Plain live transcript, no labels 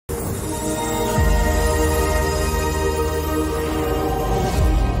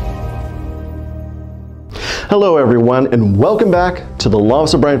Hello everyone, and welcome back to the Law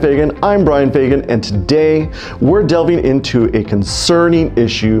Office of Bryan Fagan. I'm Bryan Fagan, and today we're delving into a concerning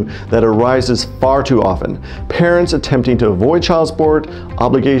issue that arises far too often. Parents attempting to avoid child support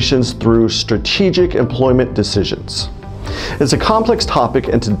obligations through strategic employment decisions. It's a complex topic,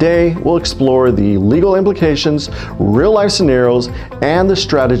 and today we'll explore the legal implications, real-life scenarios, and the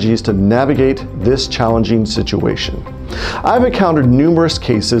strategies to navigate this challenging situation. I've encountered numerous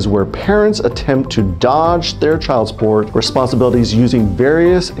cases where parents attempt to dodge their child support responsibilities using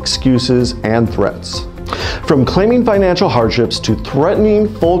various excuses and threats. From claiming financial hardships to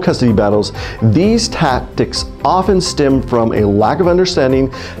threatening full custody battles, these tactics often stem from a lack of understanding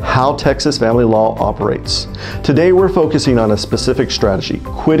how Texas family law operates. Today we're focusing on a specific strategy: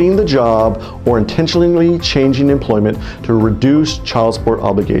 quitting the job or intentionally changing employment to reduce child support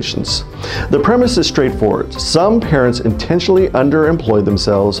obligations. The premise is straightforward. Some parents intentionally underemploy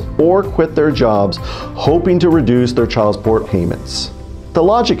themselves or quit their jobs hoping to reduce their child support payments. The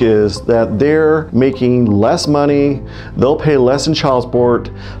logic is that they're making less money, they'll pay less in child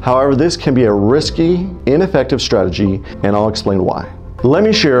support. However, this can be a risky, ineffective strategy, and I'll explain why. Let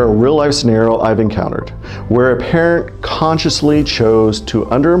me share a real-life scenario I've encountered, where a parent consciously chose to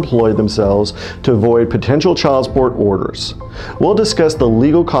underemploy themselves to avoid potential child support orders. We'll discuss the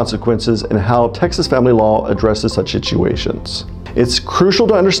legal consequences and how Texas family law addresses such situations. It's crucial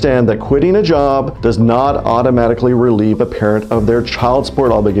to understand that quitting a job does not automatically relieve a parent of their child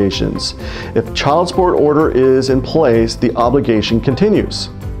support obligations. If child support order is in place, the obligation continues.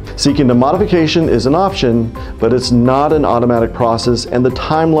 Seeking a modification is an option, but it's not an automatic process, and the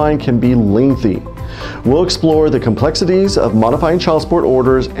timeline can be lengthy. We'll explore the complexities of modifying child support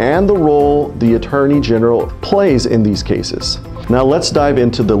orders and the role the Attorney General plays in these cases. Now let's dive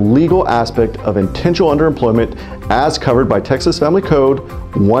into the legal aspect of intentional underemployment as covered by Texas Family Code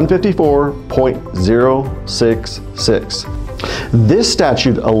 154.066. This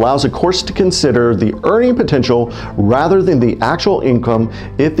statute allows the courts to consider the earning potential rather than the actual income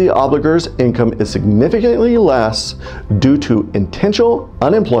if the obligor's income is significantly less due to intentional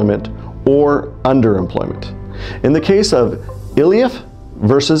unemployment or underemployment. In the case of Ilief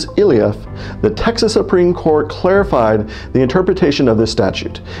versus Ilief, the Texas Supreme Court clarified the interpretation of this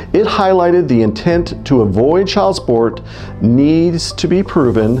statute. It highlighted the intent to avoid child support needs to be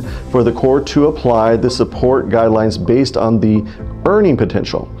proven for the court to apply the support guidelines based on the earning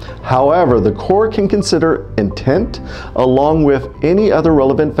potential. However, the court can consider intent along with any other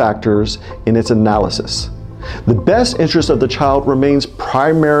relevant factors in its analysis. The best interest of the child remains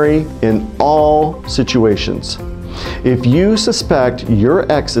primary in all situations. If you suspect your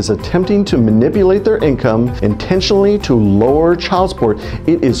ex is attempting to manipulate their income intentionally to lower child support,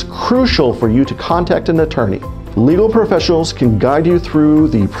 it is crucial for you to contact an attorney. Legal professionals can guide you through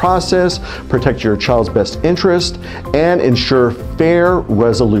the process, protect your child's best interest, and ensure fair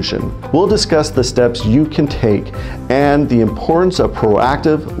resolution. We'll discuss the steps you can take and the importance of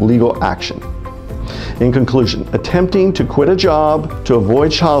proactive legal action. In conclusion, attempting to quit a job to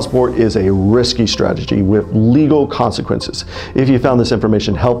avoid child support is a risky strategy with legal consequences. If you found this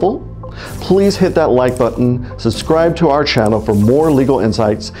information helpful, please hit that like button, subscribe to our channel for more legal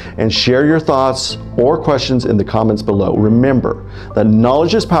insights, and share your thoughts or questions in the comments below. Remember that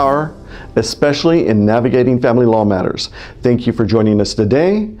knowledge is power, especially in navigating family law matters. Thank you for joining us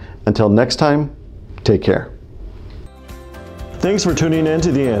today. Until next time, take care. Thanks for tuning in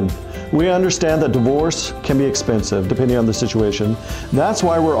to the end. We understand that divorce can be expensive depending on the situation. That's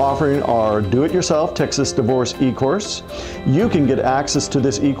why we're offering our Do-It-Yourself Texas Divorce e-course. You can get access to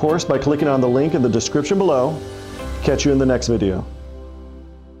this e-course by clicking on the link in the description below. Catch you in the next video.